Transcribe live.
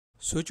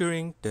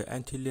Suturing the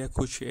anterior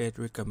cruciate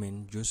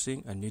ligament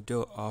using a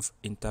needle of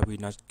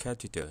intravenous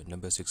catheter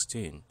number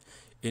 16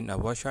 in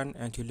avulsion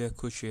anterior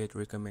cruciate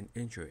ligament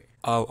injury.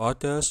 All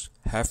authors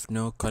have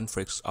no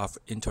conflicts of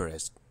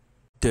interest.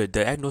 The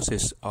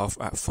diagnosis of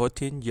a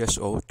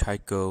 14-year-old Thai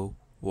girl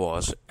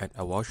was an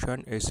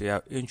avulsion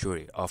ACL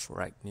injury of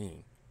right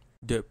knee.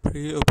 The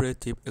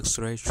preoperative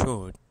X-ray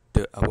showed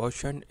the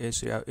avulsion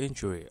ACL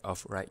injury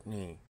of right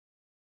knee.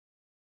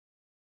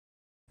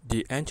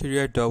 The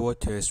anterior dorsal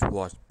test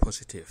was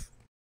positive.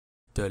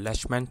 The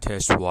Lachman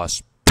test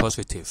was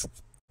positive.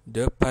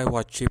 The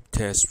pivot chip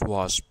test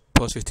was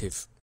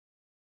positive.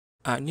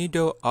 A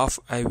needle of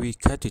IV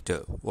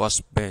catheter was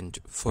bent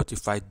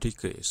 45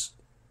 degrees.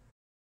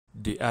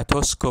 The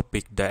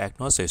arthroscopic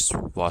diagnosis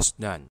was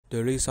done.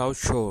 The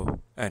results show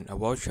an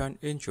avulsion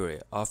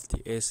injury of the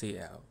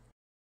ACL.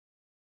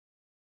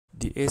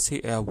 The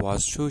ACL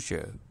was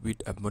sutured with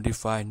a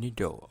modified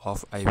needle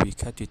of IV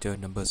catheter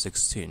number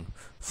 16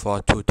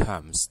 for 2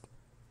 times.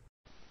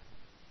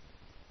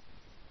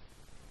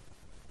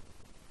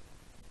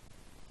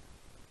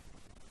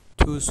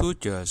 Two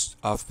sutures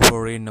of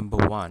foreign number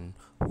 1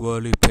 were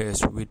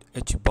replaced with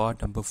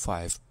edge-bond number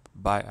 5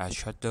 by a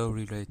shuttle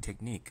relay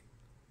technique.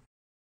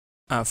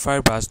 A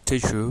fibrous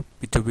tissue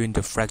between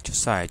the fracture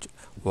site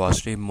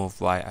was removed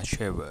by a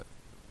shaver.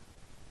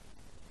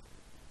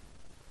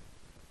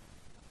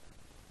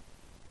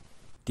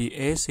 The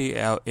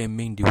ACL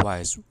aiming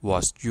device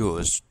was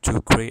used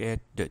to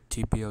create the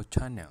tibial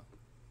tunnel.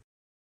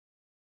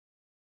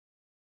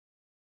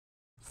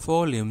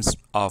 4 limbs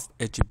of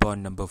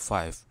edge-bond number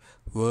 5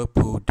 were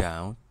pulled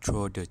down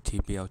through the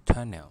tibial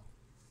tunnel.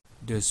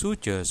 The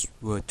sutures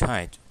were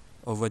tied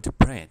over the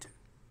plate.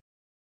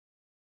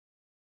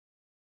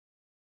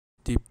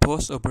 The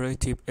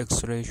postoperative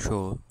X-ray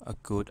showed a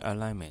good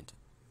alignment.